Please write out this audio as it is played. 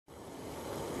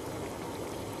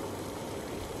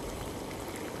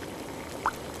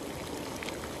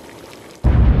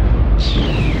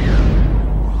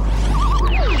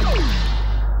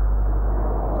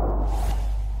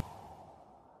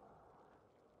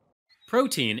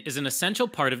Protein is an essential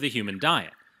part of the human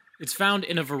diet. It's found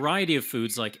in a variety of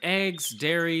foods like eggs,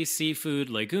 dairy, seafood,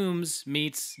 legumes,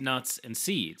 meats, nuts, and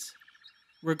seeds.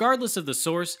 Regardless of the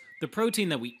source, the protein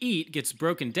that we eat gets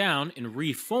broken down and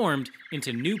reformed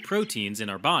into new proteins in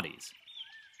our bodies.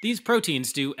 These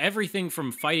proteins do everything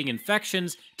from fighting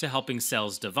infections to helping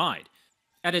cells divide.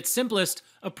 At its simplest,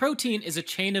 a protein is a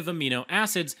chain of amino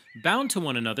acids bound to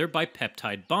one another by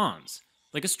peptide bonds,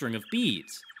 like a string of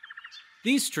beads.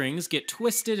 These strings get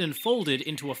twisted and folded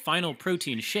into a final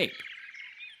protein shape.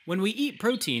 When we eat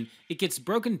protein, it gets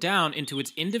broken down into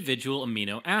its individual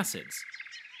amino acids.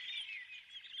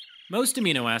 Most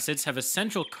amino acids have a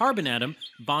central carbon atom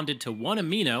bonded to one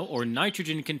amino or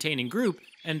nitrogen-containing group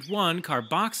and one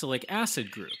carboxylic acid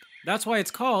group. That's why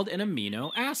it's called an amino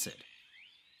acid.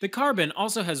 The carbon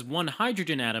also has one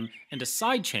hydrogen atom and a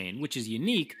side chain, which is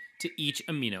unique to each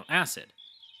amino acid.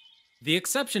 The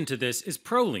exception to this is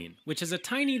proline, which has a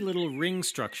tiny little ring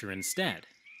structure instead.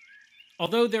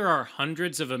 Although there are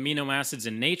hundreds of amino acids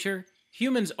in nature,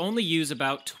 humans only use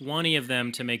about 20 of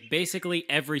them to make basically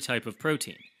every type of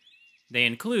protein. They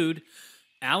include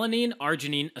alanine,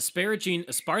 arginine, asparagine,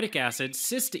 aspartic acid,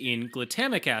 cysteine,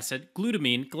 glutamic acid,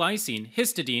 glutamine, glycine,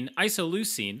 histidine,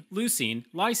 isoleucine, leucine,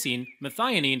 lysine,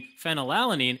 methionine,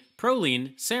 phenylalanine,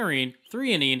 proline, serine,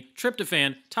 threonine,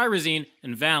 tryptophan, tyrosine,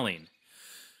 and valine.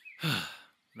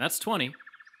 That's 20.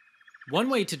 One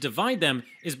way to divide them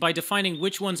is by defining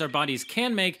which ones our bodies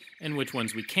can make and which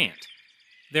ones we can't.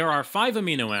 There are 5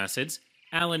 amino acids,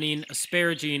 alanine,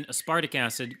 asparagine, aspartic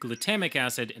acid, glutamic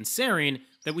acid, and serine,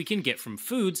 that we can get from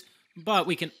foods, but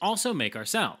we can also make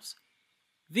ourselves.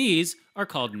 These are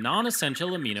called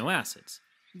non-essential amino acids.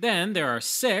 Then there are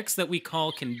 6 that we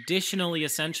call conditionally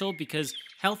essential because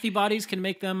healthy bodies can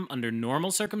make them under normal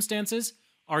circumstances: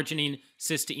 arginine,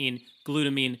 cysteine,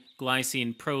 glutamine,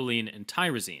 glycine, proline, and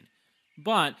tyrosine.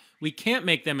 But we can't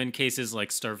make them in cases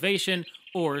like starvation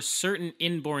or certain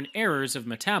inborn errors of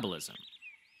metabolism.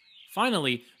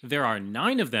 Finally, there are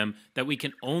 9 of them that we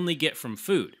can only get from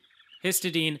food: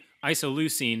 histidine,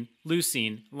 isoleucine,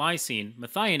 leucine, lysine,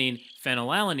 methionine,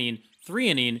 phenylalanine,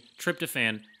 threonine,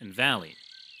 tryptophan, and valine.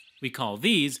 We call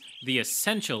these the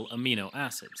essential amino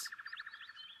acids.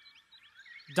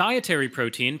 Dietary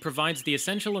protein provides the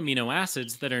essential amino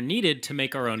acids that are needed to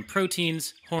make our own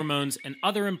proteins, hormones, and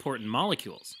other important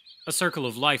molecules. A circle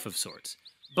of life of sorts.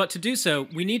 But to do so,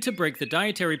 we need to break the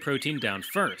dietary protein down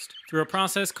first, through a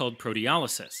process called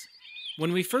proteolysis.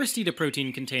 When we first eat a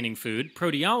protein-containing food,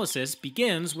 proteolysis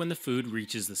begins when the food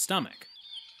reaches the stomach.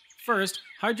 First,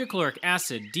 hydrochloric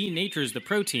acid denatures the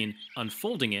protein,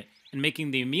 unfolding it, and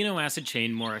making the amino acid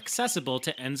chain more accessible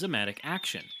to enzymatic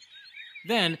action.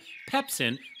 Then,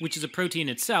 pepsin, which is a protein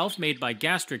itself made by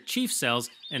gastric chief cells,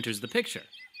 enters the picture.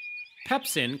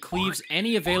 Pepsin cleaves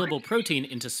any available protein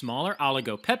into smaller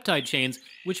oligopeptide chains,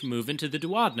 which move into the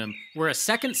duodenum, where a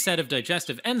second set of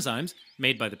digestive enzymes,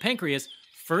 made by the pancreas,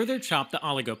 further chop the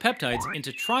oligopeptides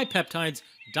into tripeptides,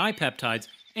 dipeptides,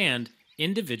 and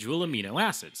individual amino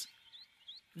acids.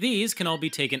 These can all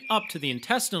be taken up to the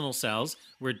intestinal cells,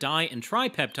 where di and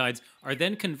tripeptides are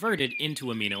then converted into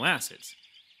amino acids.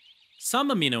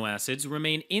 Some amino acids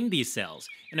remain in these cells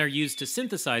and are used to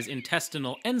synthesize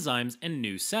intestinal enzymes and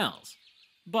new cells.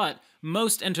 But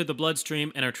most enter the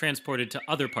bloodstream and are transported to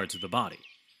other parts of the body.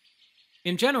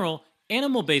 In general,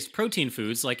 animal-based protein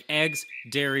foods like eggs,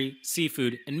 dairy,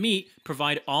 seafood, and meat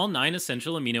provide all 9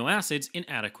 essential amino acids in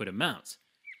adequate amounts.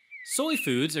 Soy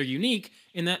foods are unique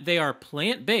in that they are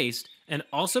plant-based and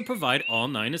also provide all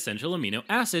 9 essential amino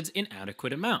acids in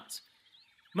adequate amounts.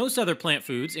 Most other plant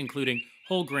foods, including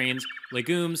whole grains,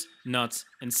 legumes, nuts,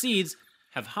 and seeds,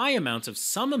 have high amounts of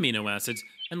some amino acids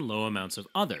and low amounts of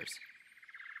others.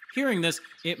 Hearing this,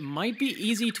 it might be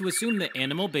easy to assume that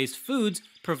animal-based foods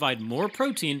provide more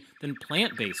protein than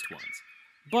plant-based ones.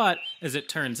 But, as it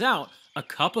turns out, a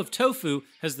cup of tofu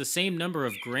has the same number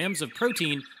of grams of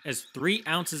protein as 3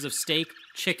 ounces of steak,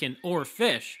 chicken, or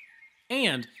fish,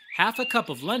 and half a cup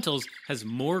of lentils has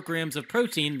more grams of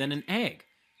protein than an egg.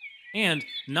 And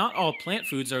not all plant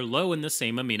foods are low in the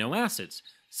same amino acids,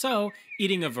 so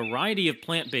eating a variety of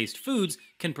plant-based foods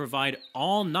can provide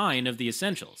all 9 of the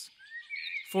essentials.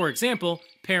 For example,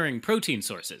 pairing protein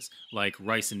sources, like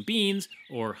rice and beans,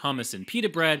 or hummus and pita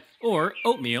bread, or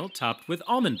oatmeal topped with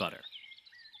almond butter.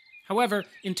 However,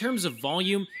 in terms of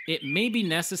volume, it may be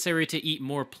necessary to eat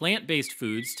more plant-based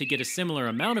foods to get a similar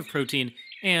amount of protein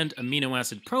and amino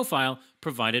acid profile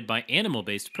provided by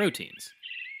animal-based proteins.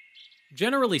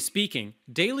 Generally speaking,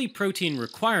 daily protein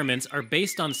requirements are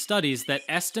based on studies that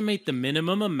estimate the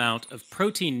minimum amount of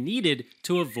protein needed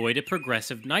to avoid a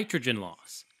progressive nitrogen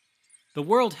loss. The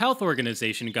World Health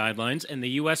Organization guidelines and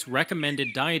the US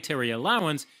recommended dietary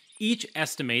allowance each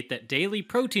estimate that daily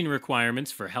protein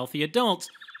requirements for healthy adults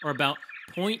are about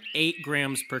 0.8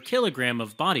 grams per kilogram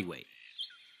of body weight.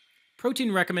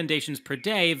 Protein recommendations per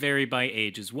day vary by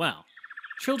age as well.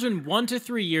 Children 1 to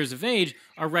 3 years of age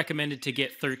are recommended to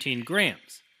get 13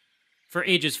 grams. For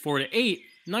ages 4 to 8,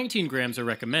 19 grams are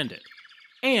recommended.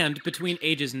 And between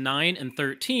ages 9 and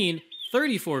 13,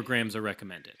 34 grams are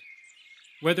recommended.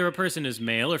 Whether a person is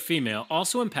male or female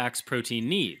also impacts protein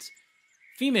needs.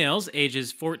 Females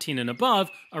ages 14 and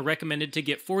above are recommended to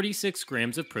get 46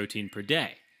 grams of protein per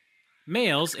day.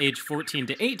 Males age 14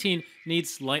 to 18 need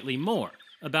slightly more,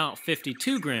 about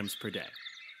 52 grams per day.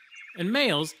 And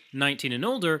males 19 and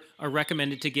older are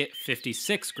recommended to get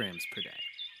 56 grams per day.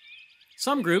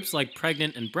 Some groups, like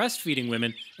pregnant and breastfeeding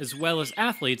women, as well as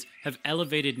athletes, have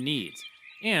elevated needs,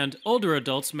 and older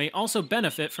adults may also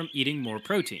benefit from eating more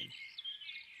protein.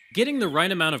 Getting the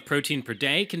right amount of protein per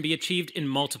day can be achieved in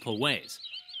multiple ways.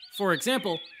 For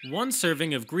example, 1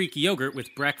 serving of Greek yogurt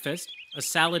with breakfast, a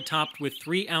salad topped with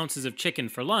 3 ounces of chicken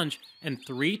for lunch, and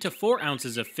 3 to 4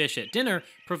 ounces of fish at dinner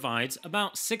provides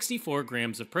about 64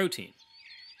 grams of protein.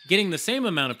 Getting the same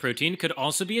amount of protein could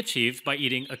also be achieved by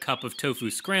eating a cup of tofu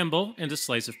scramble and a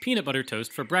slice of peanut butter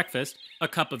toast for breakfast, a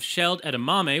cup of shelled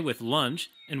edamame with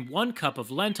lunch, and 1 cup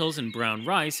of lentils and brown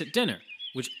rice at dinner,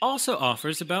 which also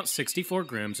offers about 64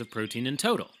 grams of protein in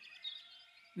total.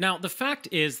 Now, the fact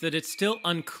is that it's still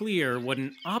unclear what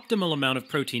an optimal amount of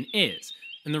protein is,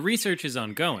 and the research is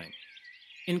ongoing.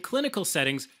 In clinical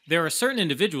settings, there are certain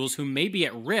individuals who may be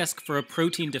at risk for a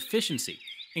protein deficiency,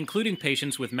 including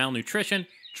patients with malnutrition,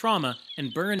 trauma,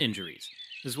 and burn injuries,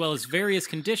 as well as various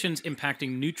conditions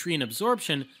impacting nutrient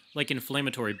absorption like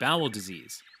inflammatory bowel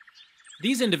disease.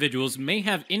 These individuals may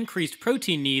have increased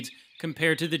protein needs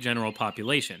compared to the general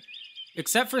population.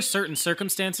 Except for certain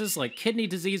circumstances like kidney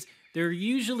disease, there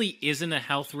usually isn't a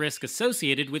health risk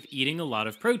associated with eating a lot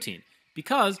of protein,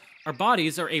 because our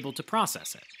bodies are able to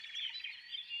process it.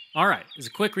 Alright, as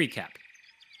a quick recap.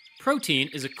 Protein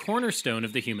is a cornerstone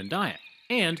of the human diet,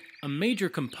 and a major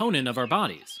component of our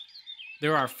bodies.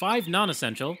 There are 5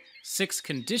 non-essential, 6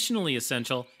 conditionally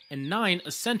essential, and 9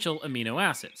 essential amino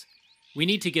acids. We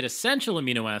need to get essential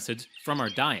amino acids from our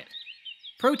diet.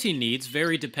 Protein needs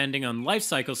vary depending on life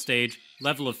cycle stage,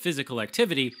 level of physical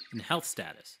activity, and health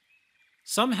status.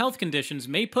 Some health conditions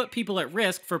may put people at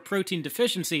risk for protein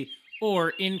deficiency or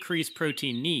increased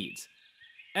protein needs.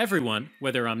 Everyone,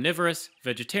 whether omnivorous,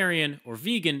 vegetarian, or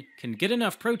vegan, can get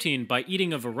enough protein by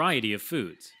eating a variety of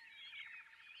foods.